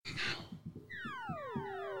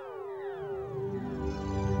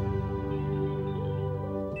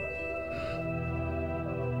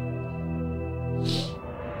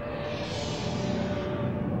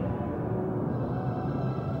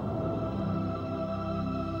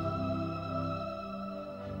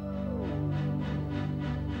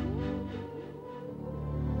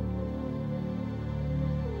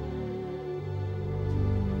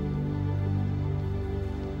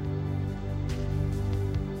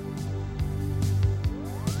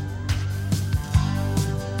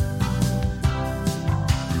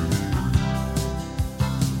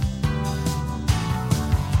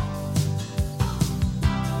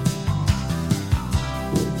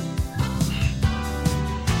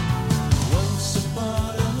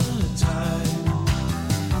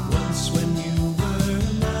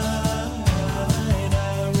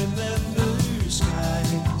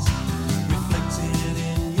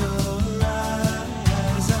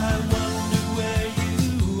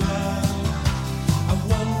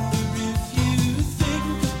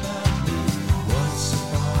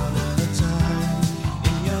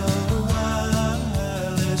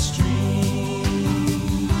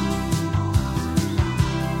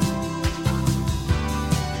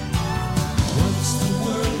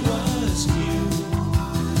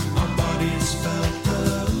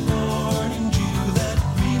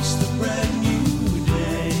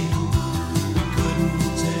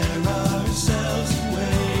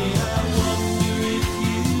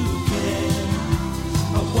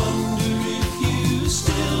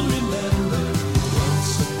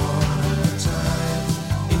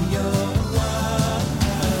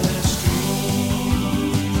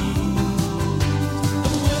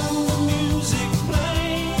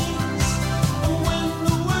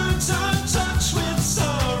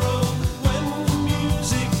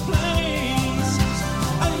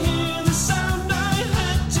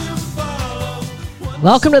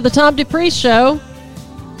Welcome to the Tom Dupree Show.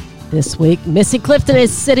 This week, Missy Clifton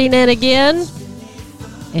is sitting in again.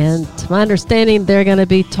 And to my understanding, they're going to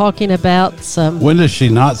be talking about some... When does she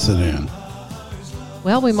not sit in?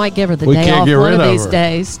 Well, we might give her the day off one of these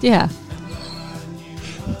days. Yeah.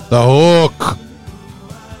 The hook.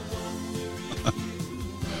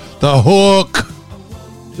 The hook.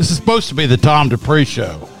 This is supposed to be the Tom Dupree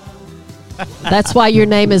Show. That's why your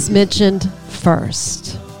name is mentioned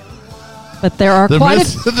first. But there are quite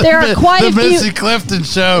a few. Missy Clifton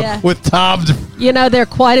Show with Tom. You know, there are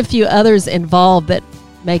quite a few others involved that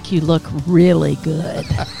make you look really good.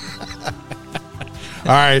 All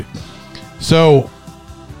right, so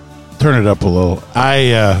turn it up a little.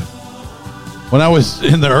 When I was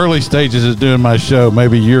in the early stages of doing my show,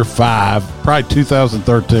 maybe year 5, probably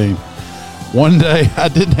 2013. One day I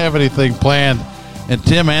didn't have anything planned, and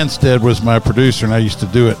Tim Anstead was my producer, and I used to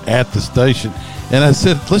do it at the station. And I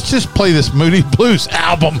said, let's just play this Moody Blues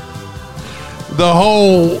album the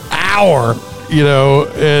whole hour, you know,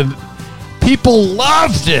 and people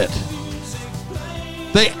loved it.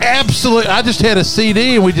 They absolutely, I just had a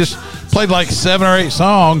CD and we just played like 7 or 8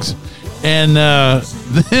 songs. And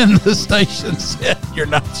then the station said, you're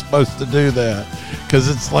not supposed to do that because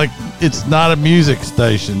it's like, it's not a music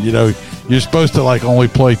station. You know, you're supposed to like only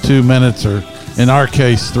play 2 minutes or in our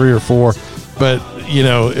case, 3 or 4. But, you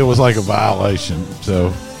know, it was like a violation.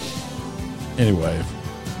 So, anyway,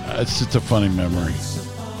 it's just a funny memory.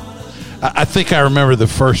 I think I remember the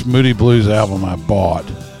first Moody Blues album I bought.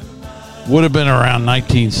 Would have been around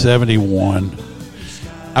 1971.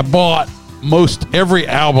 I bought most every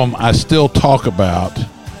album I still talk about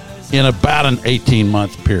in about an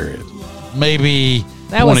 18-month period. Maybe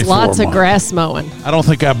that was lots of grass mowing. I don't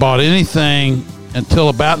think I bought anything until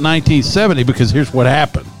about 1970 because here's what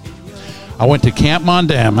happened. I went to Camp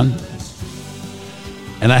Mondamon,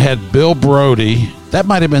 and I had Bill Brody. That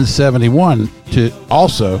might have been 71. He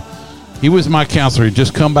was my counselor. He'd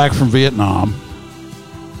just come back from Vietnam.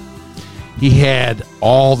 He had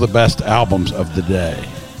all the best albums of the day,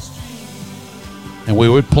 and we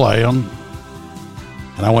would play them.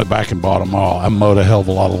 And I went back and bought them all. I mowed a hell of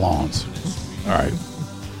a lot of lawns. All right.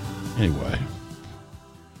 Anyway.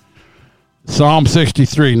 Psalm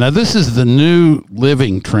 63. Now, this is the New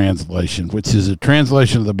Living Translation, which is a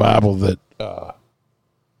translation of the Bible that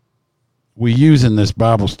we use in this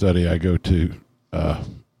Bible study I go to.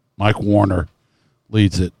 Mike Warner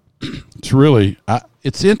leads it. It's really,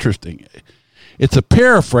 it's interesting. It's a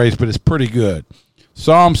paraphrase, but it's pretty good.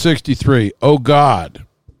 Psalm 63. O God,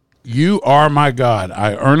 you are my God.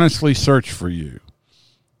 I earnestly search for you.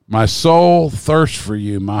 My soul thirsts for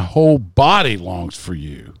you. My whole body longs for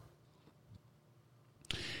you.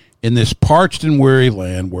 In this parched and weary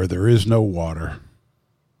land where there is no water,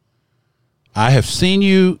 I have seen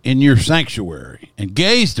you in your sanctuary and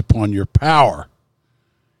gazed upon your power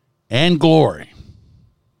and glory.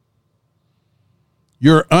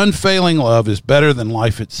 Your unfailing love is better than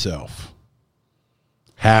life itself.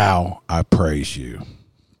 How I praise you.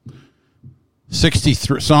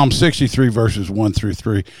 Psalm 63, verses 1 through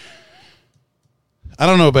 3. I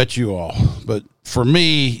don't know about you all, but for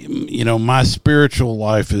me, you know, my spiritual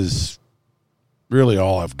life is really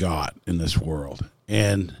all I've got in this world.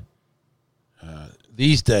 And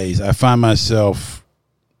these days, I find myself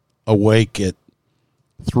awake at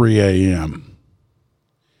 3 a.m.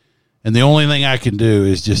 And the only thing I can do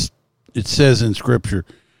is just, it says in Scripture,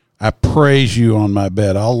 I praise you on my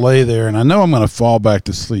bed. I'll lay there, and I know I'm going to fall back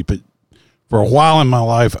to sleep. For a while in my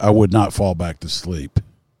life, I would not fall back to sleep.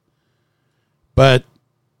 But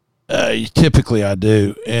typically I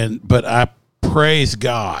do, but I praise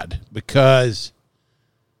God because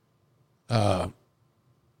I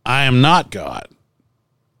am not God,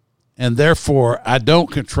 and therefore I don't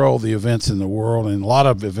control the events in the world and a lot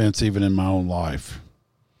of events even in my own life.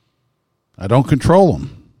 I don't control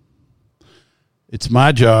them. It's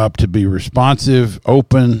my job to be responsive,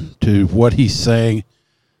 open to what He's saying.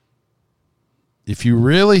 If you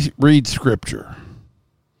really read Scripture,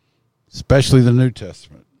 especially the New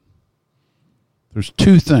Testament, there's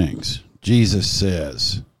 2 things Jesus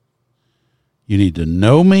says. You need to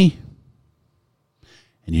know me,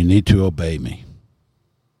 and you need to obey me.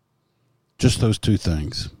 Just those 2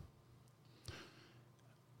 things.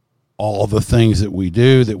 All the things that we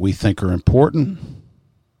do that we think are important,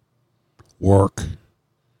 work,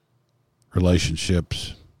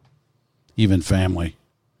 relationships, even family,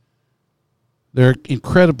 they're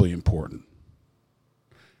incredibly important.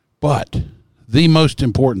 But the most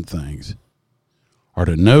important things are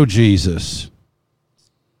to know Jesus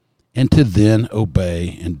and to then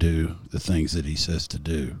obey and do the things that He says to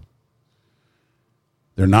do.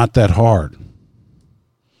 They're not that hard.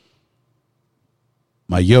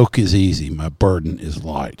 My yoke is easy. My burden is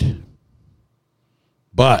light.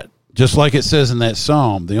 But just like it says in that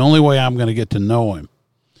psalm, the only way I'm going to get to know him,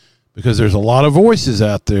 because there's a lot of voices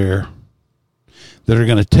out there that are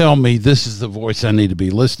going to tell me this is the voice I need to be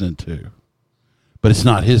listening to. But it's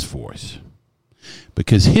not his voice.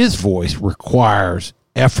 Because his voice requires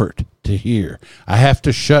effort to hear. I have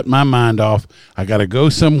to shut my mind off. I got to go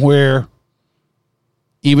somewhere,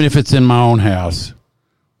 even if it's in my own house,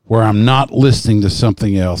 where I'm not listening to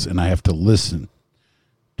something else, and I have to listen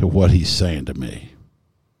to what he's saying to me.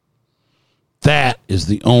 That is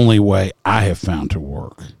the only way I have found to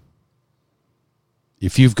work.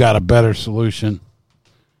 If you've got a better solution,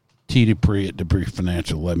 T. Dupree at Dupree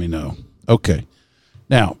Financial, let me know. Okay.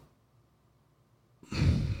 Now,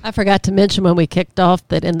 I forgot to mention when we kicked off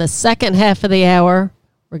that in the second half of the hour,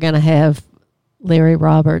 we're going to have Larry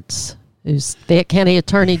Roberts, who's the county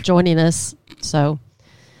attorney, joining us. So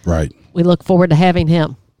right. We look forward to having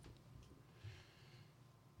him.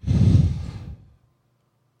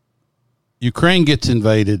 Ukraine gets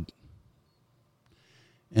invaded,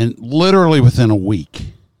 and literally within a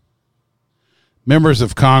week, members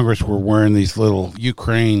of Congress were wearing these little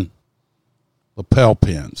Ukraine lapel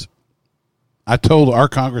pins. I told our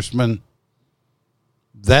congressman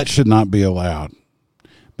that should not be allowed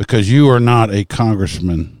because you are not a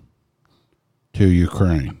congressman to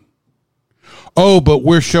Ukraine. Oh, but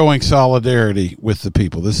we're showing solidarity with the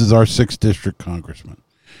people. This is our 6th district congressman.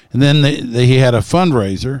 And then he had a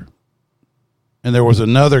fundraiser, and there was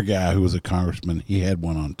another guy who was a congressman. He had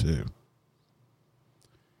one on too.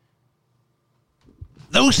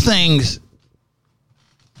 Those things,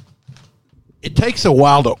 it takes a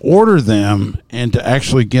while to order them and to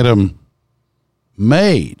actually get them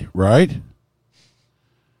made, right?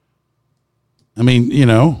 I mean,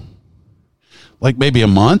 like maybe a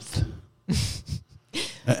month.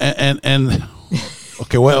 and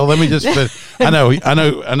okay, well, let me just finish. I know.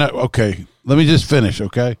 Okay, let me just finish,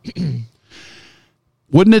 okay?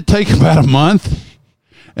 Wouldn't it take about a month?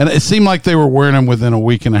 And it seemed like they were wearing them within a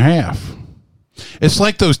week and a half. It's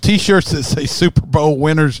like those T-shirts that say Super Bowl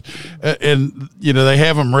winners, and they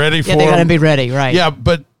have them ready for them. Yeah, they got to be ready, right? Yeah,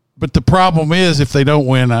 but the problem is if they don't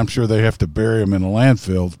win, I'm sure they have to bury them in a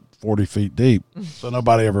landfill 40 feet deep, so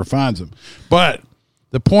nobody ever finds them. But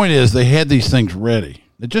the point is they had these things ready.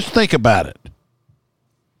 Now just think about it.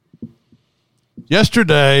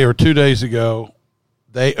 Yesterday or 2 days ago,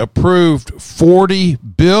 they approved $40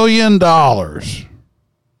 billion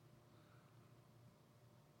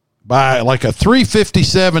by like a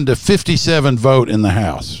 357 to 57 vote in the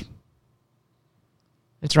House.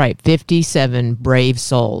 That's right. 57 brave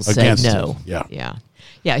souls Against said no. it.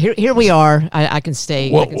 Yeah. Here we are. I can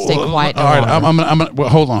stay. I can stay quiet. All right. I'm gonna. Well,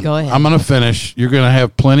 hold on. Go ahead. I'm gonna finish. You're gonna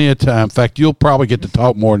have plenty of time. In fact, you'll probably get to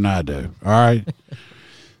talk more than I do. All right.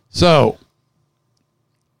 So,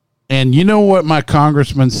 and you know what my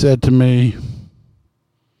congressman said to me?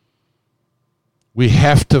 We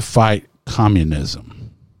have to fight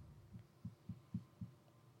communism.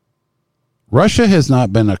 Russia has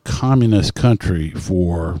not been a communist country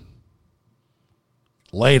for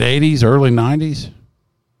late 80s, early 90s.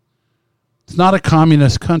 It's not a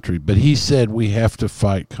communist country, but he said we have to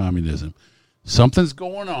fight communism. Something's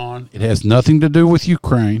going on. It has nothing to do with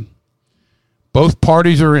Ukraine. Both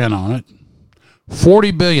parties are in on it.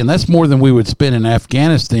 $40 billion, that's more than we would spend in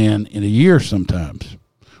Afghanistan in a year sometimes,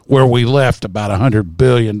 where we left about $100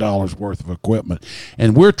 billion worth of equipment.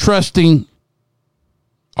 And we're trusting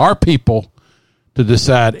our people to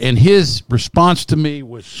decide. And his response to me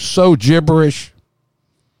was so gibberish.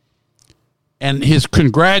 And his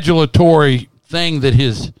congratulatory thing that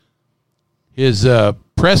his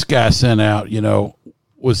press guy sent out,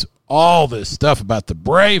 was all this stuff about the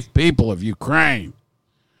brave people of Ukraine.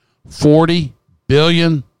 $40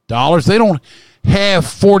 billion. They don't have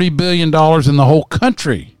 $40 billion in the whole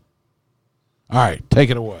country. All right,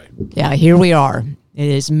 take it away. Yeah, here we are. It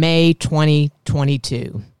is May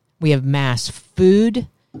 2022. We have mass food,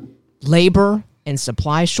 labor, and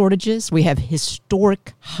supply shortages. We have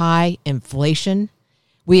historic high inflation.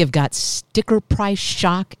 We have got sticker price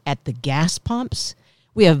shock at the gas pumps.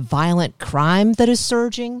 We have violent crime that is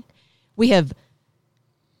surging. We have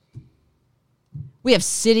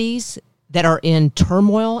cities that are in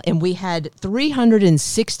turmoil, and we had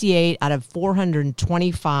 368 out of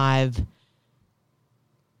 425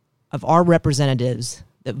 of our representatives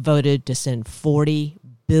that voted to send $40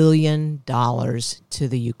 billion to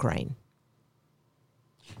the Ukraine.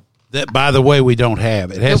 That, by the way, we don't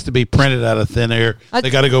have. It has to be printed out of thin air. They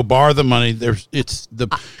got to go borrow the money.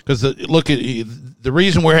 Look at the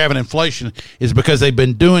reason we're having inflation is because they've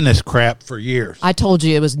been doing this crap for years. I told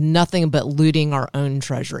you it was nothing but looting our own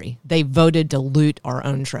treasury. They voted to loot our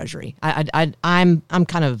own treasury. I'm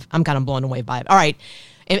kind of blown away by it. All right,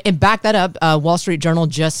 and back that up. Wall Street Journal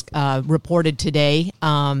just reported today.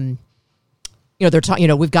 They're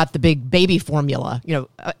talking. We've got the big baby formula.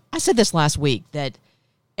 I said this last week that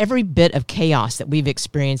every bit of chaos that we've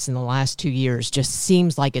experienced in the last 2 years just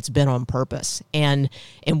seems like it's been on purpose. And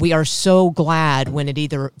we are so glad when it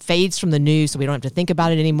either fades from the news so we don't have to think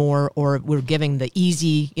about it anymore, or we're giving the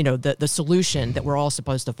easy, the solution that we're all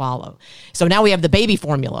supposed to follow. So now we have the baby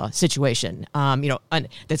formula situation,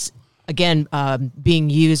 that's, again, being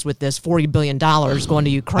used with this $40 billion going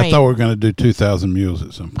to Ukraine. I thought we were going to do 2,000 mules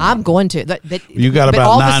at some point. I'm going to. You got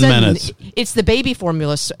about 9 minutes. It's the baby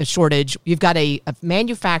formula shortage. You've got a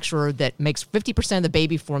manufacturer that makes 50% of the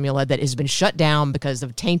baby formula that has been shut down because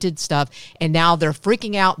of tainted stuff, and now they're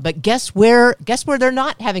freaking out. But guess where they're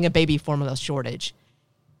not having a baby formula shortage?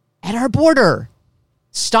 At our border,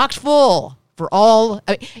 stocked full for all.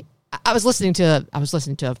 I was listening to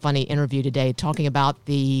a funny interview today talking about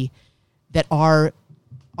that our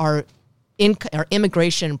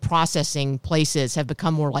immigration processing places have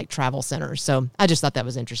become more like travel centers. So I just thought that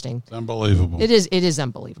was interesting. It's unbelievable. It is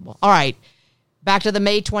unbelievable. All right, back to the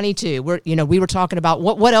May 22. We were talking about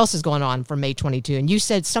what else is going on for May 22, and you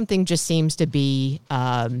said something just seems to be,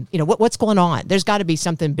 what's going on? There's got to be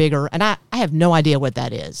something bigger, and I have no idea what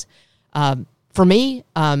that is. For me,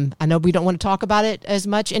 I know we don't want to talk about it as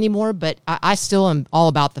much anymore, but I still am all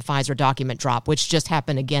about the Pfizer document drop, which just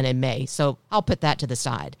happened again in May. So I'll put that to the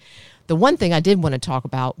side. The one thing I did want to talk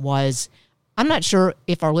about was, I'm not sure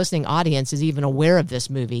if our listening audience is even aware of this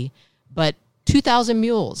movie, but 2,000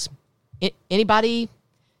 Mules. Anybody?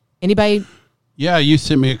 Yeah, you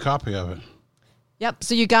sent me a copy of it. Yep.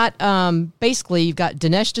 So you got, basically, you've got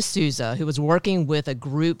Dinesh D'Souza, who was working with a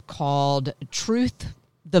group called True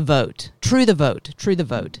the Vote,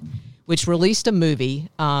 which released a movie,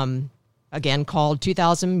 again, called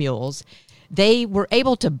 2,000 Mules. They were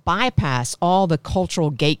able to bypass all the cultural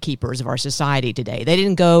gatekeepers of our society today.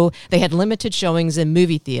 They had limited showings in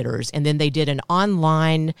movie theaters, and then they did an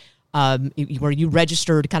online, where you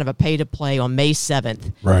registered kind of a pay-to-play on May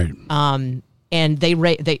 7th. Right. And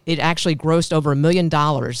it actually grossed over $1 million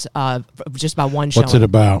just by one showing.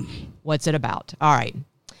 What's it about? All right.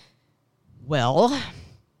 Well,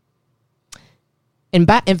 in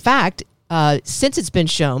fact, since it's been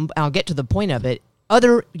shown, I'll get to the point of it,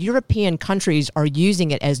 other European countries are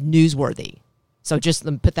using it as newsworthy. So just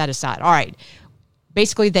put that aside. All right.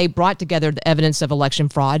 Basically, they brought together the evidence of election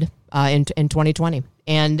fraud in 2020.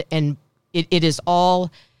 And it is all,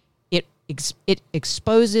 it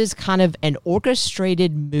exposes kind of an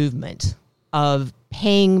orchestrated movement of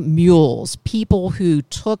paying mules, people who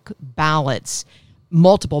took ballots,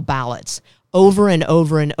 multiple ballots, over and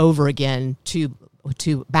over and over again to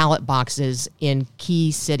ballot boxes in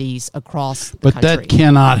key cities across the country. But that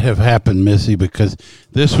cannot have happened, Missy, because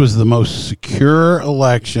this was the most secure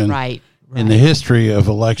election in the history of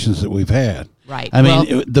elections that we've had. Right. I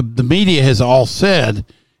mean, the media has all said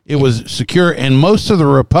it was secure, and most of the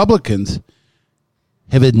Republicans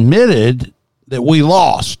have admitted that we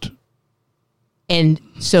lost. And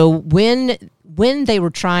so when they were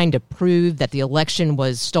trying to prove that the election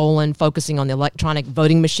was stolen, focusing on the electronic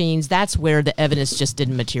voting machines, that's where the evidence just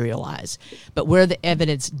didn't materialize. But where the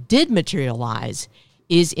evidence did materialize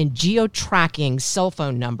is in geo-tracking cell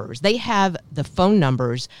phone numbers. They have the phone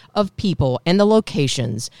numbers of people and the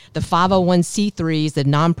locations, the 501c3s, the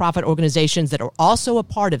nonprofit organizations that are also a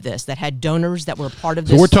part of this, that had donors that were a part of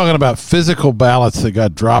this. So we're talking about physical ballots that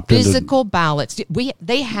got dropped Physical ballots.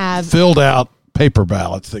 They have filled out paper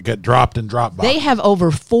ballots that get dropped in drop boxes. They have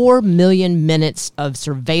over 4 million minutes of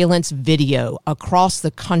surveillance video across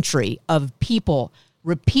the country of people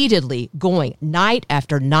repeatedly going night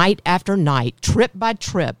after night after night, trip by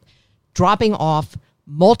trip, dropping off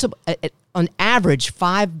multiple, on average,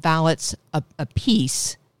 5 ballots a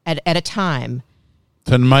piece at a time.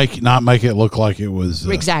 To not make it look like it was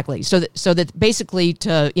exactly. So that basically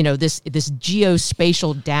to this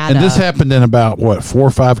geospatial data. And this happened in about 4 or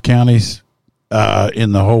 5 counties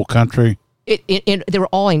in the whole country. They were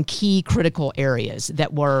all in key critical areas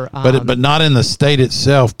that were, but not in the state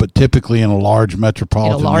itself, but typically in a large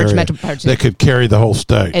metropolitan area that could carry the whole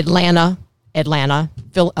state. Atlanta,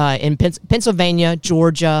 in Pennsylvania,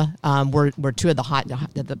 Georgia, were two of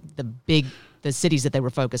the cities that they were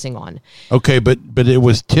focusing on. Okay, but it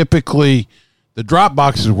was typically the the drop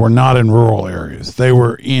boxes were not in rural areas. They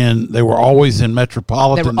were always in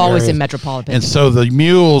metropolitan They were always areas. in metropolitan. And so the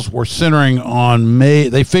mules were centering on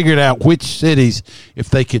they figured out which cities, if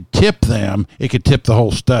they could tip them, it could tip the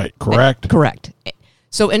whole state, correct? Correct.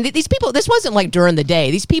 So, and these people, this wasn't like during the day.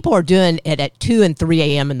 These people are doing it at 2 and 3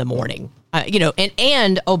 a.m. in the morning.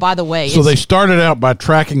 And oh, by the way. So they started out by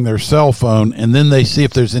tracking their cell phone, and then they see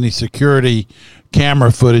if there's any security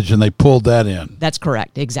camera footage, and they pulled that in. That's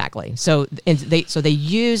correct. Exactly. So they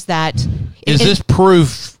use that. Is this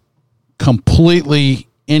proof completely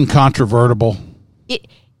incontrovertible? It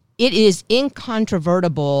is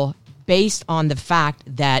incontrovertible based on the fact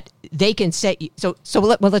that they can say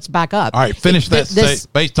let's back up. All right, finish that.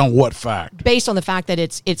 Based on what fact? Based on the fact that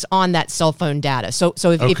it's on that cell phone data. So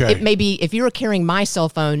if you're carrying my cell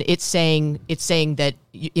phone, it's saying that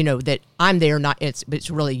that I'm there, not it's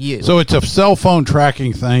really you. So it's a cell phone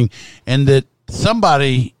tracking thing, and that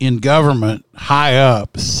somebody in government high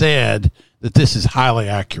up said that this is highly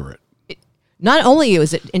accurate. Not only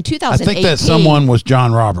was it in 2018. I think that someone was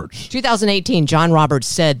John Roberts. 2018, John Roberts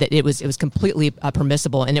said that it was completely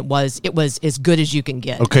permissible, and it was as good as you can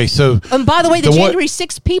get. Okay, so and by the way, the January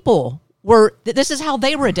 6th people were. This is how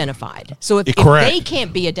they were identified. So if they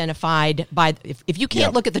can't be identified by, if you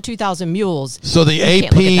can't look at the 2,000 mules, so the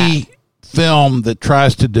AP film that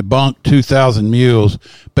tries to debunk 2,000 mules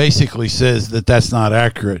basically says that that's not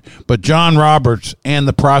accurate. But John Roberts and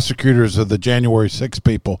the prosecutors of the January 6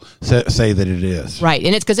 people say that it is. Right,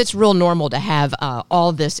 and it's because it's real normal to have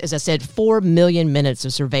all this, as I said, 4 million minutes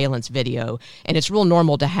of surveillance video, and it's real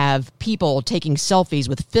normal to have people taking selfies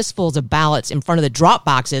with fistfuls of ballots in front of the drop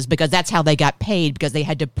boxes because that's how they got paid, because they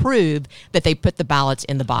had to prove that they put the ballots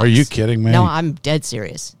in the box. Are you kidding me? No, I'm dead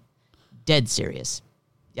serious. Dead serious.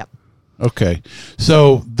 Yep. Okay,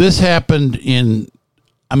 so this happened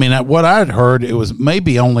what I'd heard, it was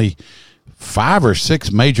maybe only 5 or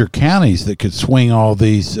 6 major counties that could swing all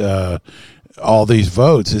these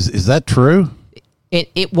votes. Is that true?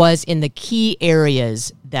 It was in the key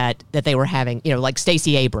areas that they were having, like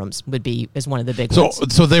Stacey Abrams is one of the big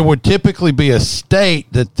ones. So there would typically be a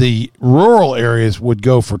state that the rural areas would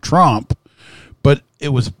go for Trump, but it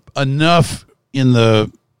was enough in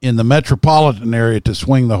the metropolitan area to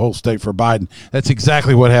swing the whole state for Biden. That's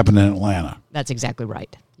exactly what happened in Atlanta. That's exactly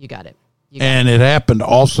right. You got it. It happened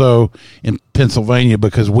also in Pennsylvania,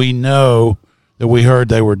 because we know that we heard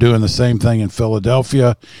they were doing the same thing in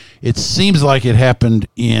Philadelphia. It seems like it happened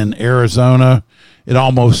in Arizona. It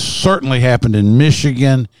almost certainly happened in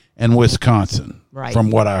Michigan and Wisconsin, right, from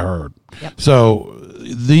what I heard. Yep. So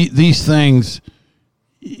these things,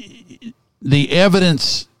 the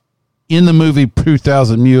evidence in the movie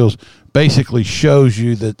 2,000 Mules basically shows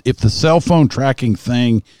you that if the cell phone tracking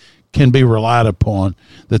thing can be relied upon,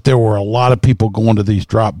 that there were a lot of people going to these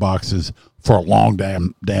drop boxes for a long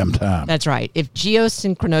damn time. That's right. If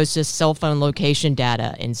geosynchronosis cell phone location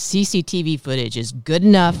data and CCTV footage is good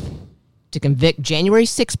enough to convict January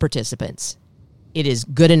 6 participants, it is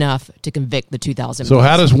good enough to convict the 2,000 So mules.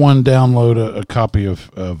 how does one download a copy of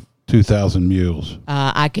 2,000 Mules?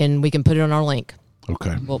 We can put it on our link.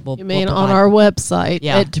 Okay. You mean on our website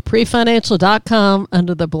at dupreefinancial.com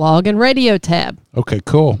under the blog and radio tab. Okay,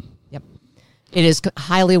 cool. Yep. It is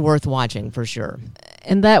highly worth watching for sure.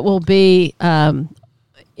 And that will be in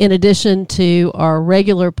addition to our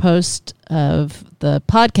regular post of the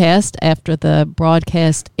podcast after the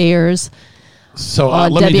broadcast airs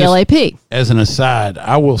on WLAP. As an aside,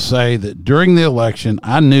 I will say that during the election,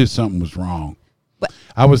 I knew something was wrong. What?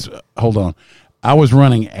 I was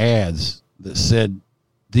running ads that said,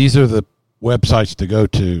 these are the websites to go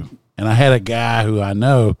to. And I had a guy who I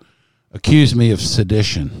know accused me of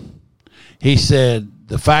sedition. He said,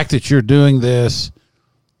 the fact that you're doing this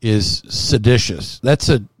is seditious.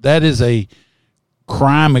 That is a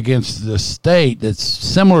crime against the state that's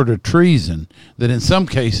similar to treason, that in some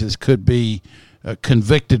cases could be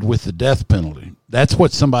convicted with the death penalty. That's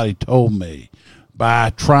what somebody told me by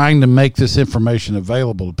trying to make this information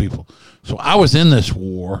available to people. So I was in this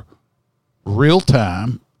war real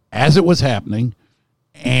time as it was happening,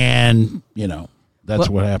 and that's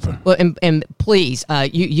what happened. Well, and please,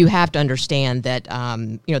 you have to understand that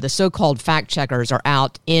the so-called fact checkers are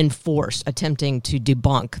out in force attempting to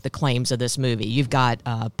debunk the claims of this movie. You've got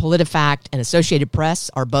PolitiFact and Associated Press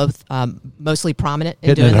are both mostly prominent in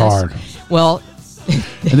hitting doing it this. hard. Well,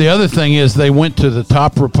 and the other thing is they went to the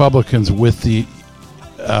top Republicans with the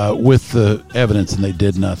evidence, and they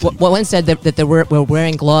did nothing. Well, one said that they were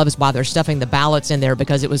wearing gloves while they're stuffing the ballots in there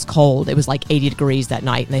because it was cold. It was like 80 degrees that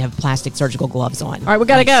night, and they have plastic surgical gloves on. All right, we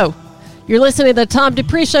got to go. You're listening to the Tom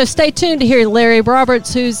Dupree Show. Stay tuned to hear Larry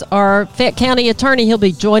Roberts, who's our Fayette County attorney. He'll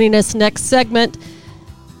be joining us next segment.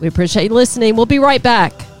 We appreciate you listening. We'll be right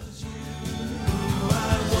back.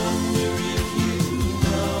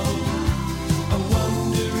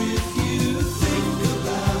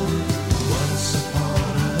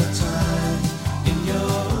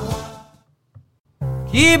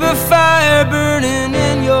 Keep a fire burning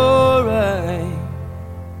in your eye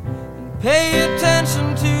and pay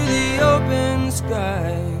attention to the open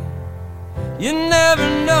sky. You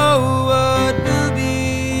never know what will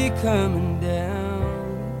be coming down.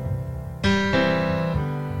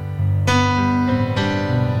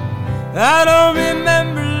 I don't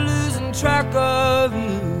remember losing track of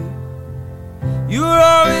you. You were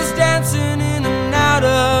always dancing in and out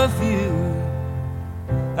of view.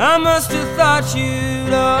 I must have thought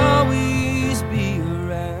you'd always be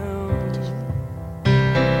around.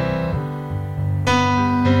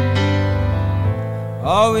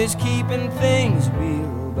 Always keeping things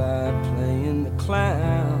real by playing the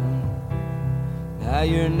clown. Now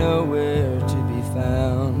you're nowhere to be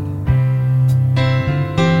found.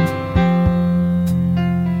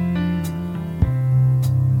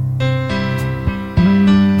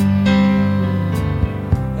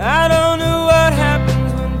 I don't know what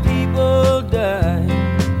happens when people die.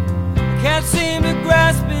 I can't seem to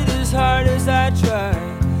grasp it as hard as I try.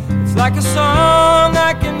 It's like a song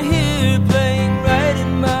I can hear playing right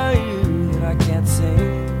in my ear that I can't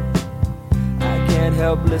sing. I can't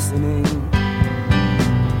help listening,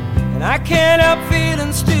 and I can't help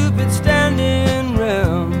feeling stupid standing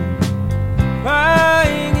round,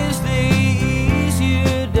 crying as they ease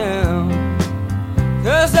you down.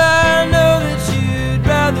 'Cause I know that you'd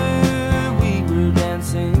rather we were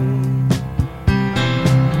dancing,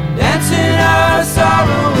 dancing our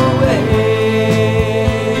sorrow away.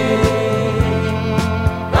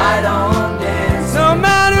 Right on, dance. No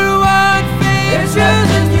matter what fate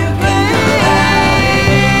chooses you play,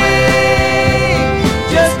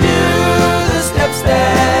 just do the steps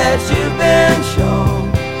that you've been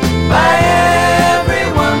shown by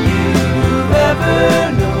everyone you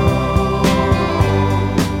ever know.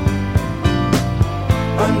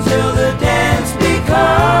 Until the dance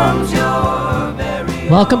becomes your very own.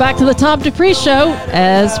 Welcome back to the Tom Dupree Show.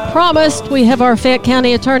 As promised, we have our Fayette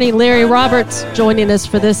County attorney, Larry Roberts, joining us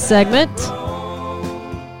for this segment.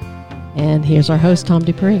 And here's our host, Tom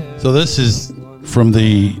Dupree. So this is from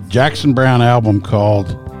the Jackson Browne album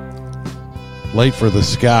called Late for the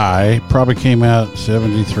Sky. Probably came out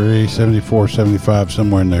 73, 74, 75,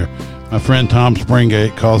 somewhere in there. My friend Tom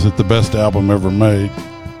Springate calls it the best album ever made.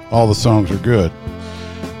 All the songs are good.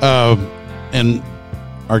 And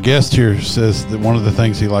our guest here says that one of the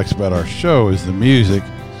things he likes about our show is the music.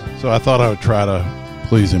 So I thought I would try to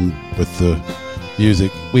please him with the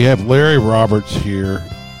music. We have Larry Roberts here.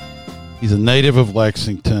 He's a native of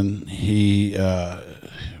Lexington. He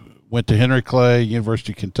went to Henry Clay,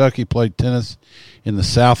 University of Kentucky, played tennis in the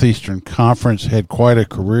Southeastern Conference, had quite a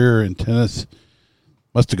career in tennis.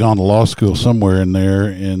 Must have gone to law school somewhere in there,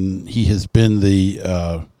 and he has been the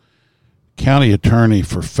county attorney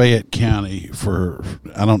for Fayette County for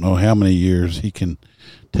I don't know how many years. He can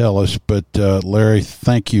tell us, but Larry,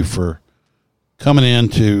 thank you for coming in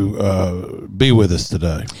to be with us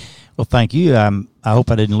today. Well, thank you. I hope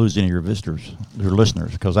I didn't lose any of your visitors, your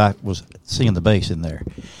listeners, because I was singing the bass in there,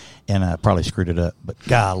 and I probably screwed it up. But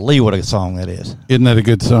golly, what a song that is! Isn't that a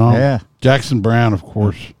good song? Yeah. Jackson Browne, of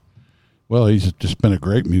course. Well, he's just been a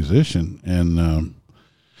great musician, and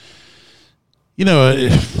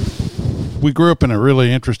we grew up in a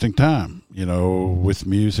really interesting time, with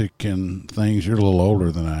music and things. You're a little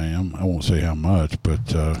older than I am. I won't say how much,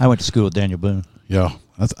 but I went to school with Daniel Boone. Yeah,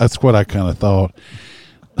 that's what I kind of thought.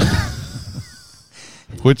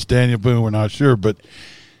 Which Daniel Boone, we're not sure, but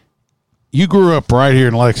you grew up right here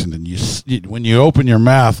in Lexington. When you open your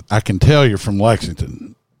mouth, I can tell you're from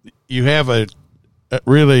Lexington. You have a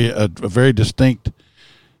very distinct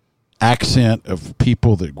accent of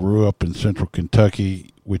people that grew up in central Kentucky,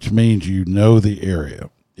 which means you know the area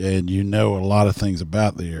and you know a lot of things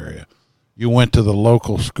about the area. You went to the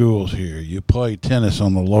local schools here. You played tennis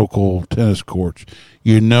on the local tennis courts.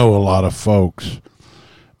 You know a lot of folks.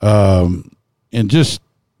 And just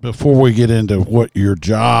before we get into what your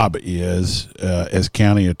job is as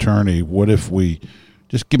county attorney, what if we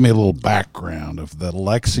just give me a little background of the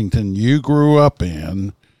Lexington you grew up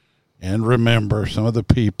in and remember some of the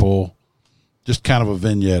people, just kind of a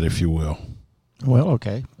vignette, if you will. Well,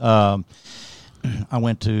 okay. I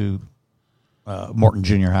went to Morton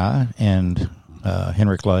Junior High and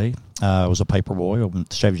Henry Clay. I was a paper boy over in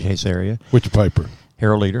the Chevy Chase area. Which paper?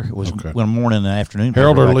 Herald Leader. It was one morning and afternoon.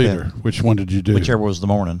 Herald or back Leader? then. Which one did you do? Whichever was the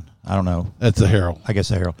morning. I don't know. That's the Herald. I guess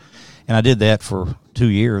the Herald. And I did that for 2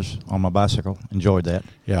 years on my bicycle. Enjoyed that.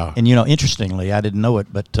 Yeah. And, interestingly, I didn't know it,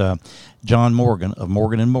 but John Morgan of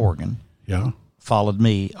Morgan & Morgan followed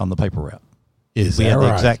me on the paper route. We had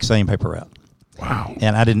the exact same paper route. Wow.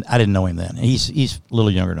 And I didn't know him then. He's a little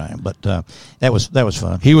younger than I am, but that was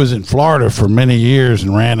fun. He was in Florida for many years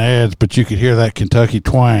and ran ads, but you could hear that Kentucky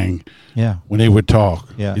twang when he would talk.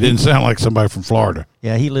 Yeah. He didn't sound like somebody from Florida.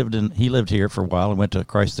 Yeah, he lived here for a while and went to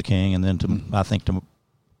Christ the King and then to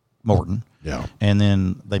Morton. Yeah. And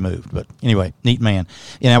then they moved. But anyway, neat man.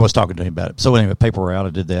 And I was talking to him about it. So anyway, paper route, I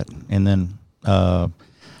did that. And then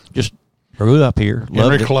just grew up here.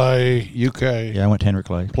 Henry Clay, UK. Yeah, I went to Henry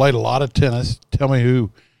Clay. Played a lot of tennis. Tell me who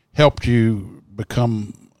helped you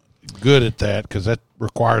become good at that, because that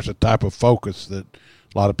requires a type of focus that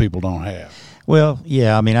a lot of people don't have. Well,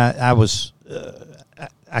 yeah, I mean, I was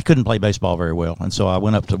I couldn't play baseball very well, and so I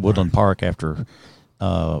went up to Woodland Park after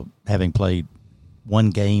having played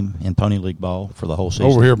one game in Pony League ball for the whole season.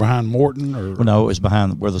 Over here behind Morton? Or? Well, no, it was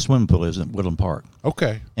behind where the swimming pool is in Woodland Park.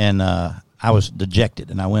 Okay. And I was dejected,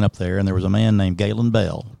 and I went up there, and there was a man named Galen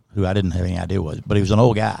Bell, who I didn't have any idea was, but he was an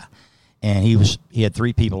old guy, and he had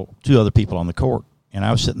two other people on the court, and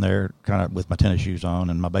I was sitting there kind of with my tennis shoes on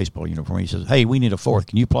and my baseball uniform. He says, "Hey, we need a fourth.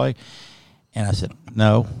 Can you play?" And I said,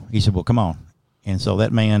 "No." He said, "Well, come on." And so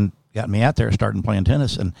that man got me out there, starting playing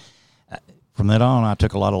tennis, and from then on, I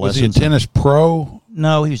took a lot of lessons. Was he a tennis pro?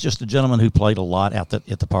 No, he was just a gentleman who played a lot at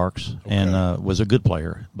the parks and was a good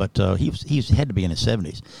player. But he had to be in his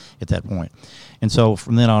 70s at that point. And so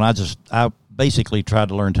from then on, I basically tried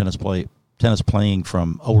to learn tennis playing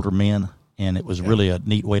from older men, and it was really a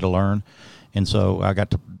neat way to learn. And so I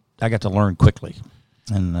got to learn quickly.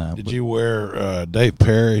 And did you wear Dave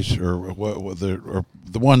Perry's or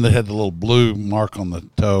the one that had the little blue mark on the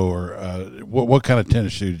toe, or what kind of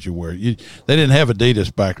tennis shoe did you wear? They didn't have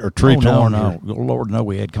Adidas back or Torn. No, Lord, no,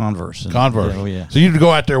 we had Converse. Converse. Yeah, yeah. So you'd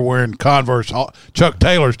go out there wearing Converse, Chuck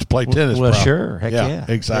Taylors to play tennis. Well, sure, heck yeah,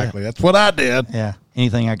 exactly. Yeah. That's what I did. Yeah,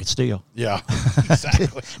 anything I could steal. Yeah,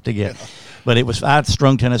 exactly. to get, but I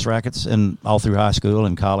strung tennis rackets and all through high school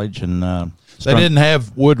and college and. They didn't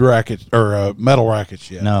have wood rackets or metal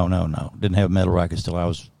rackets yet. No. Didn't have metal rackets till I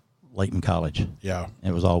was late in college. Yeah.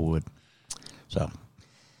 It was all wood. So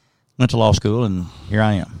went to law school, and here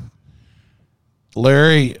I am.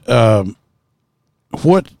 Larry,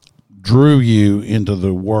 what drew you into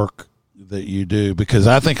the work that you do? Because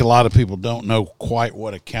I think a lot of people don't know quite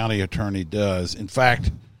what a county attorney does. In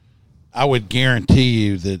fact, I would guarantee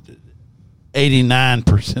you that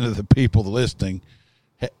 89% of the people listening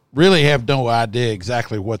really have no idea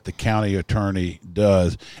exactly what the county attorney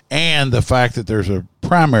does, and the fact that there's a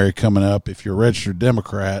primary coming up, if you're a registered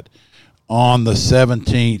Democrat, on the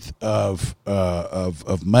 17th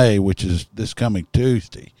of May, which is this coming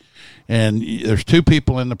Tuesday. And there's two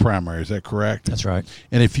people in the primary. Is that correct? That's right.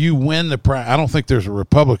 And if you win the primary, I don't think there's a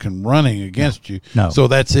Republican running against you. No. So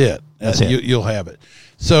that's it. You'll have it.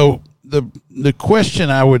 So the question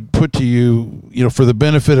I would put to you, for the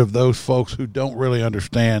benefit of those folks who don't really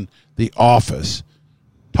understand the office,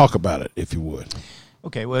 talk about it, if you would.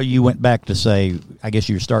 Okay. Well, you went back to say, I guess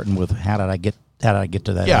you're starting with how did I get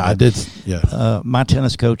to that? Yeah, I did. Yeah. My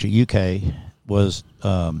tennis coach at UK was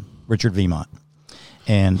Richard Vemont,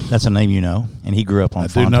 and that's a name you know. And he grew up on. I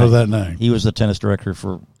do know that name. He was the tennis director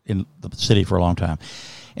in the city for a long time.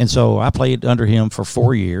 And so I played under him for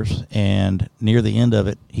 4 years, and near the end of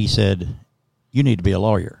it, he said, "You need to be a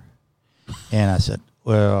lawyer." And I said,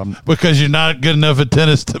 "Well, because you're not good enough at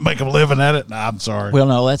tennis to make a living at it." No, I'm sorry. Well,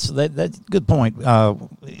 no, that's a good point.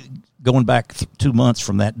 Going back 2 months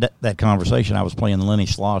from that conversation, I was playing Lenny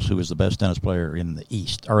Schloss, who was the best tennis player in the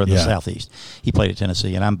East or in the Southeast. He played at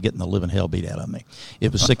Tennessee, and I'm getting the living hell beat out of me.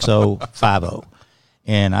 It was 6-0, 5-0,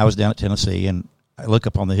 and I was down at Tennessee, and I look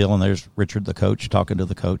up on the hill, and there's Richard, the coach, talking to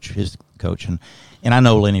his coach, and I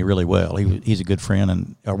know Lenny really well. He's a good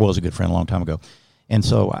friend, or was a good friend a long time ago. And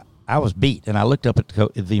so I was beat, and I looked up at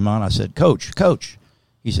Vemont. I said, Coach.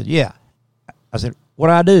 He said, "Yeah." I said, "What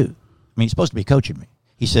do I do?" I mean, he's supposed to be coaching me.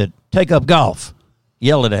 He said, "Take up golf."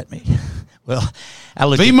 Yelled it at me. Well, I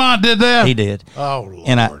looked. Vemont did that? He did. Oh,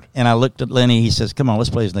 Lord. And I looked at Lenny. He says, "Come on,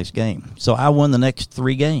 let's play his next game." So I won the next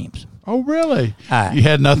 3 games. Oh, really? You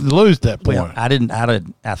had nothing to lose at that point. Well, I didn't.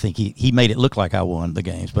 I think he made it look like I won the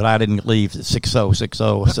games, but I didn't leave 6-0,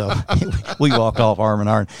 6-0. So we walked off arm in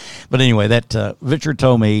arm. But anyway, that Richard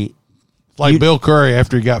told me, like Bill Curry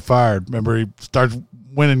after he got fired. Remember, he started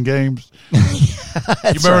winning games.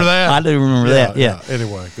 remember that? I do remember that. Yeah.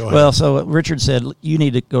 Anyway, go ahead. Well, so Richard said, you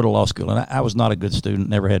need to go to law school. And I was not a good student,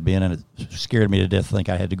 never had been, and it scared me to death to think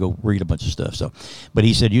I had to go read a bunch of stuff. But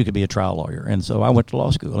he said, you could be a trial lawyer. And so I went to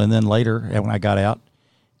law school. And then later, when I got out,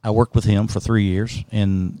 I worked with him for 3 years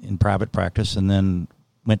in private practice, and then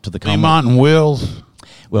went to the Viemont and Wills?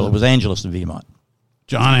 Well, it was Angelus and Viemont.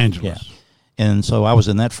 John Angelus. Yeah. And so I was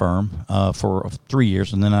in that firm for 3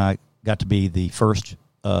 years, and then I got to be the first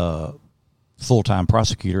full-time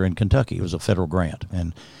prosecutor in Kentucky. It was a federal grant,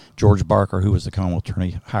 and George Barker, who was the Commonwealth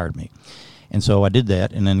attorney, hired me. And so I did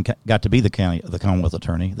that, and then got to be the Commonwealth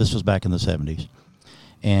attorney. This was back in the 70s.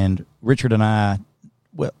 And Richard and I,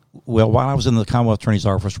 well, while I was in the Commonwealth attorney's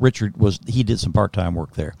office, he did some part-time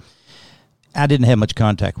work there. I didn't have much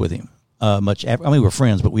contact with him. We were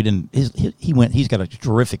friends, but we didn't. He's got a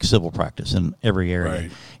terrific civil practice in every area,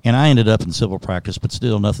 right. And I ended up in civil practice, but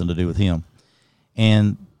still nothing to do with him.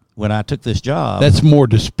 And when I took this job, that's more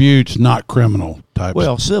disputes, not criminal type.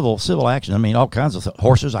 Well, civil action. I mean, all kinds of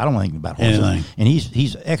horses. I don't know anything about horses. Anything. And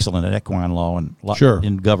he's excellent at equine law and sure.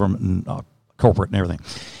 in government and corporate and everything.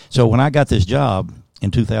 So when I got this job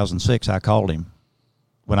in 2006, I called him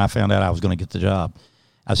when I found out I was going to get the job.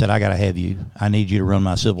 I said, I got to have you. I need you to run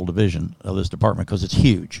my civil division of this department because it's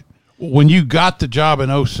huge. When you got the job in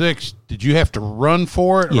 2006, did you have to run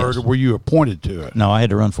for it, yes. or were you appointed to it? No, I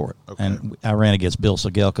had to run for it. Okay. And I ran against Bill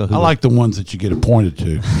Segelka. I like the ones that you get appointed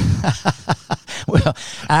to. Well,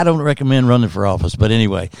 I don't recommend running for office, but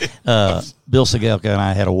anyway, Bill Segelka and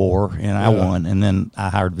I had a war, and I won, and then I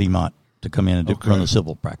hired Viemont to come in and run the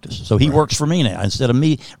civil practice. So he works for me now instead of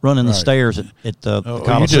me running the stairs at the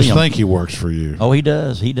Coliseum. You just think he works for you. Oh, he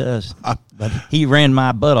does. He does. But he ran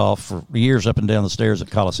my butt off for years up and down the stairs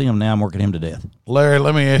at Coliseum. Now I'm working him to death. Larry,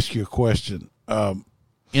 let me ask you a question.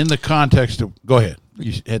 In the context of – go ahead.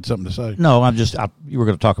 You had something to say? No, you were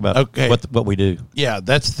going to talk about what we do. Yeah,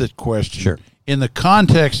 that's the question. Sure. In the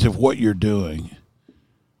context of what you're doing,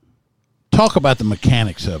 talk about the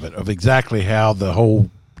mechanics of it, of exactly how the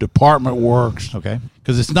whole – department works. Okay.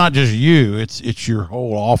 Because it's not just you, it's your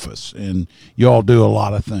whole office, and you all do a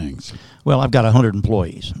lot of things. Well, I've got 100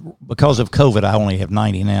 employees. Because of COVID, I only have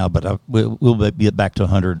 90 now, but we'll be back to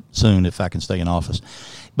 100 soon if I can stay in office.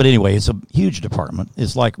 But anyway, it's a huge department.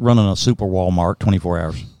 It's like running a super Walmart 24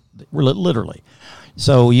 hours, literally.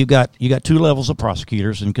 So you got 2 levels of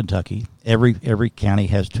prosecutors in Kentucky. Every county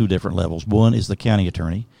has 2 different levels. One is the county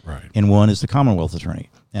attorney, right, and one is the Commonwealth attorney.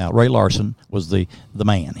 Now, Ray Larson was the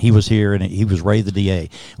man. He was here, and he was Ray the DA.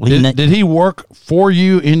 Well, did he work for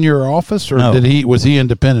you in your office, or no. Was he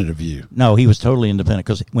independent of you? No, he was totally independent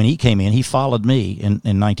because when he came in, he followed me in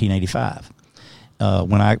 1985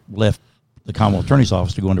 when I left the Commonwealth Attorney's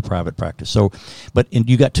Office to go into private practice. So,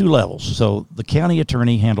 you got 2 levels. So the county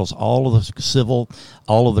attorney handles all of the civil,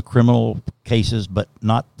 all of the criminal cases, but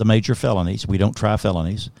not the major felonies. We don't try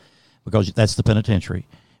felonies because that's the penitentiary.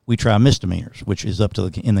 We try misdemeanors, which is up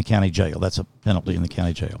to in the county jail. That's a penalty in the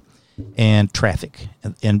county jail. And traffic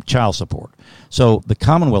and child support. So the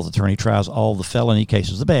Commonwealth attorney tries all the felony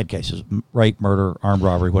cases, the bad cases, rape, murder, armed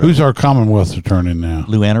robbery, whatever. Who's our Commonwealth attorney now?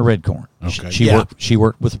 Luana Redcorn. Okay. She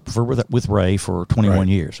worked with Ray for 21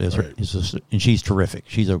 years, Right. And she's terrific.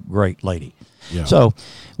 She's a great lady. Yeah. So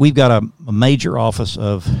we've got a major office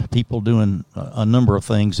of people doing a number of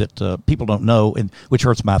things that people don't know, and which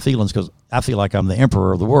hurts my feelings because I feel like I'm the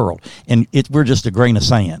emperor of the world, and we're just a grain of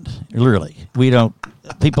sand. Literally, people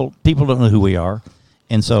don't know who we are,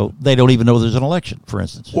 and so they don't even know there's an election, for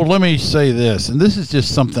instance. Well, let me say this, and this is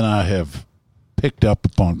just something I have picked up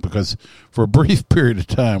upon because for a brief period of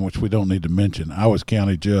time, which we don't need to mention, I was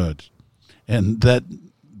county judge, and that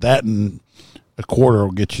and a quarter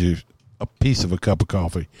will get you a piece of a cup of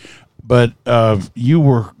coffee. But you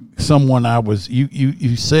were someone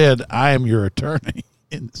you said, I am your attorney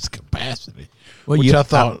in this capacity. Well, which I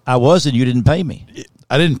thought I was, and you didn't pay me.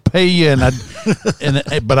 I didn't pay you,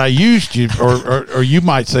 but I used you, or you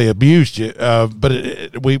might say abused you.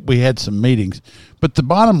 But we had some meetings. But the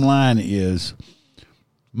bottom line is,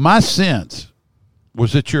 my sense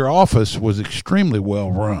was that your office was extremely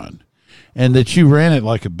well run, and that you ran it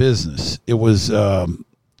like a business. It was,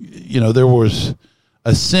 there was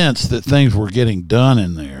a sense that things were getting done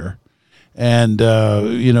in there, and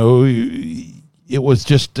it was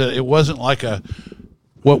just it wasn't like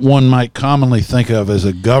what one might commonly think of as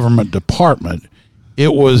a government department.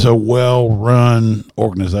 It was a well-run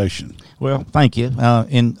organization. Well, thank you.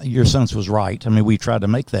 And your sense was right. I mean, we tried to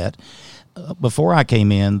make that. Before I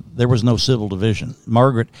came in, there was no civil division.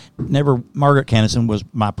 Margaret Cannison was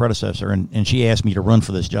my predecessor, and she asked me to run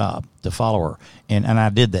for this job, to follow her, and I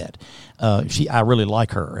did that. I really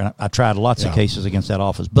like her, and I tried lots of cases against that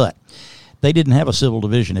office. But they didn't have a civil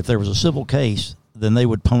division. If there was a civil case, then they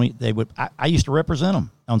would I used to represent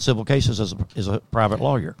them on civil cases as a private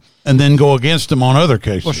lawyer. And then go against them on other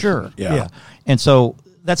cases. Well, sure. Yeah. And so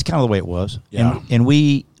that's kind of the way it was. Yeah. And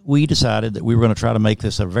we decided that we were going to try to make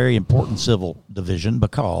this a very important civil division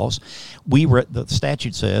because the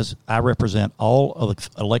statute says I represent all of the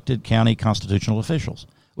elected county constitutional officials.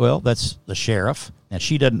 Well, that's the sheriff, and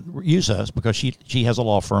she doesn't use us because she has a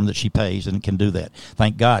law firm that she pays and can do that.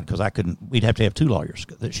 Thank God, because we'd have to have two lawyers.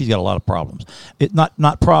 She's got a lot of problems.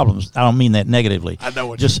 Not problems. I don't mean that negatively. I know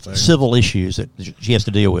what just you're saying. Civil issues that she has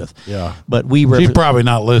to deal with. Yeah. But she's probably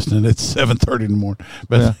not listening. It's 7:30 in the morning.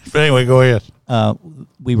 But anyway, go ahead.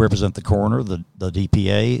 We represent the coroner, the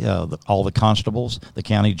DPA, all the constables, the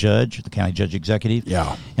county judge executive.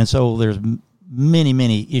 Yeah. And so there's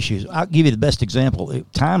many issues. I'll give you the best example. It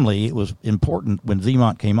was important when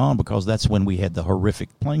Vermont came on because that's when we had the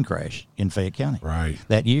horrific plane crash in Fayette County. Right.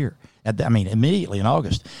 That year. Immediately in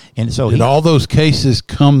August. And so did all those cases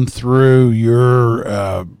come through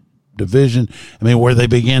your division? Where they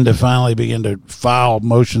finally begin to file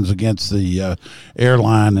motions against the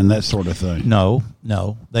airline and that sort of thing? No.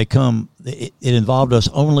 They come. It involved us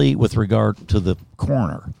only with regard to the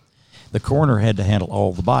coroner. The coroner had to handle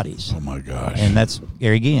all the bodies. Oh, my gosh. And that's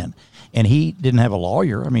Gary Ginn. And he didn't have a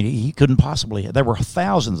lawyer. He couldn't possibly. There were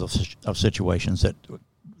thousands of situations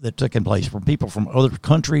that took place from people from other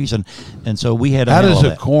countries. And so we had to handle How does a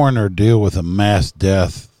that. coroner deal with a mass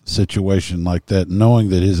death situation like that, knowing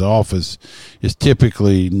that his office is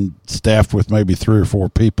typically staffed with maybe 3 or 4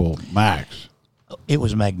 people max? It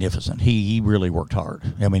was magnificent. He really worked hard.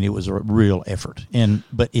 It was a real effort.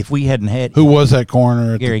 But if we hadn't had... Who was that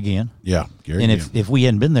coroner? Gary Ginn. Yeah, Gary And Ginn. if we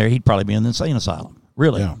hadn't been there, he'd probably be in the insane asylum.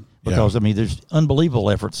 Really. Yeah. Because, there's unbelievable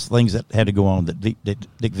efforts, things that had to go on that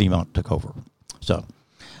Dick Vermont took over. So,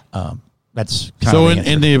 that's kind so of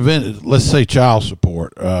the in the event, let's say child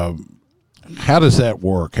support, how does that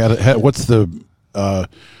work? What's the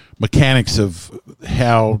mechanics of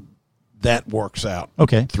how that works out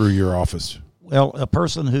through your office? Well, a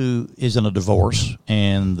person who is in a divorce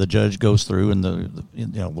and the judge goes through and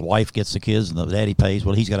the wife gets the kids and the daddy pays,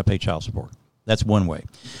 well, he's got to pay child support. That's one way.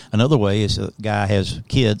 Another way is a guy has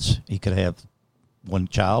kids. He could have one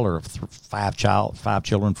child or 5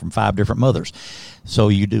 children from 5 different mothers. So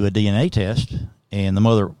you do a DNA test, and the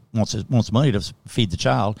mother wants money to feed the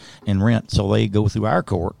child and rent. So they go through our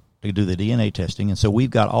court to do the DNA testing, and so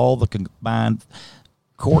we've got all the combined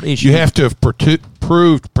court issues. You have to have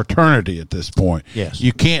proved paternity at this point. Yes.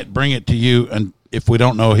 You can't bring it to you if we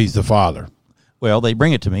don't know he's the father. Well, they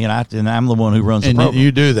bring it to me, and I'm the one who runs the program. And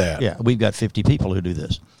you do that. Yeah, we've got 50 people who do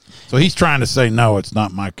this. So he's trying to say, no, it's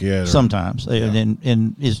not my kid. Sometimes.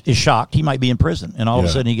 And is shocked. He might be in prison, and all of a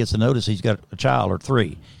sudden he gets a notice he's got a child or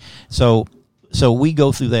 3. So we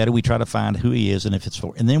go through that, and we try to find who he is and if it's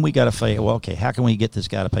for. And then we got to say, well, okay, how can we get this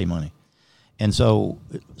guy to pay money? And so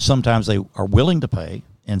sometimes they are willing to pay,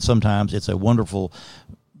 and sometimes it's a wonderful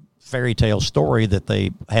fairy tale story that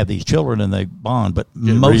they have these children and they bond. But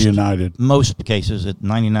reunited. Most cases,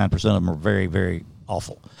 99% of them are very, very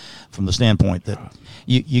awful from the standpoint that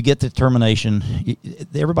you get the termination.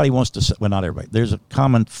 Everybody wants to, well, not everybody. There's a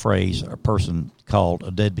common phrase or person called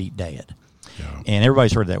a deadbeat dad. Yeah. And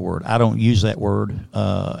everybody's heard that word. I don't use that word.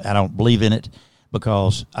 I don't believe in it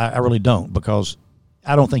because I really don't, because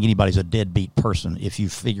I don't think anybody's a deadbeat person if you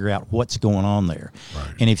figure out what's going on there.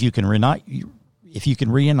 Right. And if you can reunite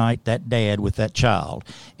that dad with that child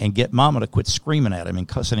and get mama to quit screaming at him and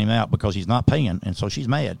cussing him out because he's not paying, and so she's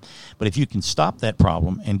mad. But if you can stop that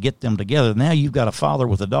problem and get them together, now you've got a father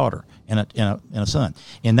with a daughter and a son.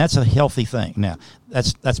 And that's a healthy thing. Now,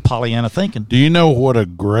 that's Pollyanna thinking. Do you know what a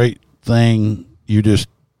great thing you just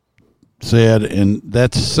said? And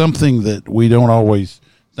that's something that we don't always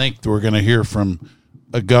think we're going to hear from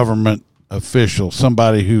a government official,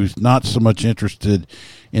 somebody who's not so much interested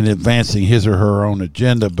in advancing his or her own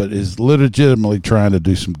agenda, but is legitimately trying to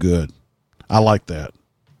do some good. I like that.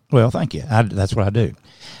 Well, thank you. That's what I do.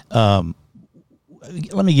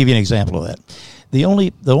 Let me give you an example of that. The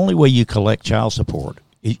only way you collect child support,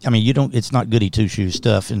 you don't. It's not goody two shoes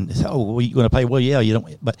stuff. And well, you going to pay? Well, yeah, you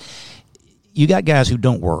don't. But you got guys who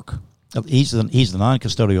don't work. He's the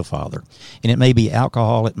non-custodial father, and it may be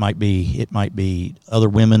alcohol, it might be other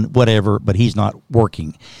women, whatever, but he's not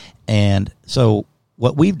working. And so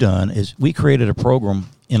what we've done is we created a program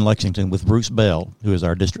in Lexington with Bruce Bell, who is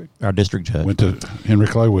our district judge. Went to Henry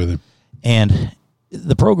Clay with him. And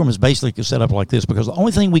the program is basically set up like this because the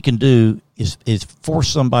only thing we can do is force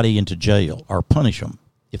somebody into jail or punish them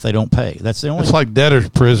if they don't pay. That's the only. It's like debtor's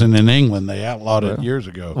prison in England. They outlawed it years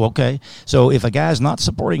ago. Okay, so if a guy's not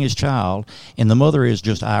supporting his child and the mother is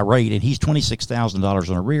just irate and he's $26,000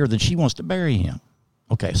 in arrear, then she wants to bury him.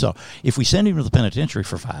 Okay, so if we send him to the penitentiary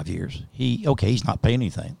for 5 years, he's not paying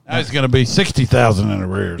anything. Now he's going to be $60,000 in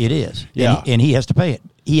arrears. It is, yeah, and he has to pay it.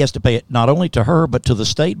 He has to pay it not only to her but to the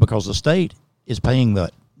state, because the state is paying for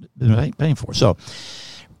it. So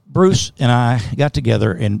Bruce and I got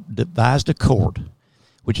together and devised a court,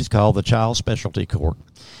 which is called the Child Specialty Court,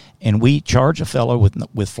 and we charge a fellow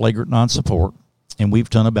with flagrant non-support, and we've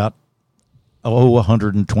done about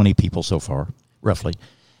 120 people so far, roughly,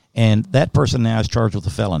 and that person now is charged with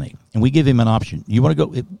a felony, and we give him an option. You want to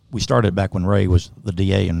go? We started back when Ray was the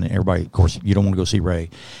DA, and everybody, of course, you don't want to go see Ray,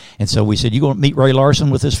 and so we said, you going to meet Ray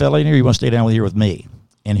Larson with this felony, or you want to stay down here with me?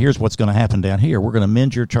 And here's what's going to happen down here: we're going to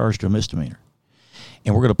amend your charge to a misdemeanor.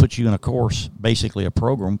 And we're going to put you in a course, basically a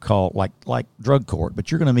program called like drug court, but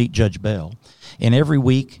you're going to meet Judge Bell. And every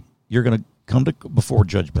week you're going to come before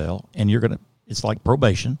Judge Bell, and it's like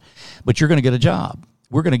probation, but you're going to get a job.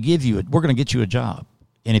 We're going to get you a job.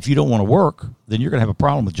 And if you don't want to work, then you're going to have a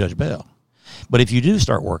problem with Judge Bell. But if you do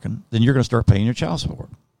start working, then you're going to start paying your child support,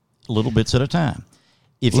 little bits at a time.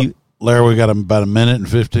 Larry, we got about a minute and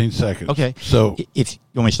 15 seconds. Okay. So if you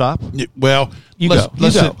want me to stop? Well,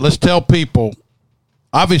 let's tell people.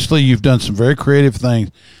 Obviously, you've done some very creative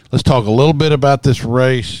things. Let's talk a little bit about this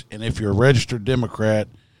race, and if you're a registered Democrat,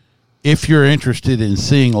 if you're interested in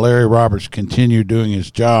seeing Larry Roberts continue doing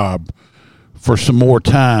his job for some more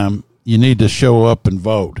time, you need to show up and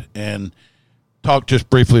vote. And talk just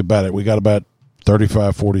briefly about it. We got about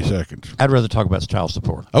 35, 40 seconds. I'd rather talk about child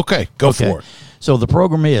support. Okay, go for it. So the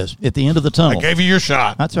program is, at the end of the tunnel. I gave you your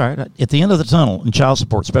shot. That's all right. At the end of the tunnel in child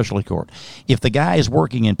support specialty court, if the guy is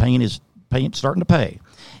working and starting to pay,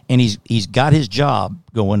 and he's got his job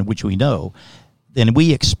going, which we know, then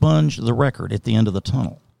we expunge the record at the end of the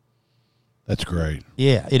tunnel. That's great.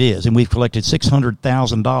 Yeah, it is. And we've collected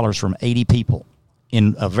 $600,000 from 80 people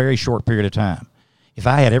in a very short period of time. If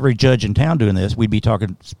I had every judge in town doing this, we'd be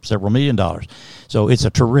talking several $1 million. So it's a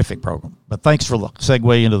terrific program. But thanks for the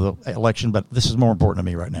segue into the election, but this is more important to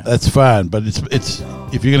me right now. That's fine, but it's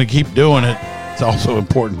if you're going to keep doing it, it's also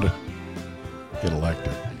important to get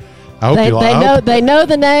elected. I hope they know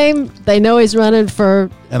the name. They know he's running for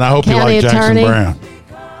and I hope county you like attorney. Jackson Brown.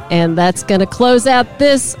 And that's going to close out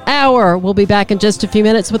this hour. We'll be back in just a few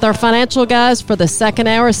minutes with our financial guys for the second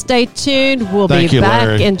hour. Stay tuned. We'll be back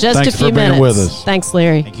Larry. in just Thanks a few for being minutes. with us. Thanks,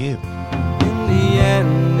 Larry. Thank you.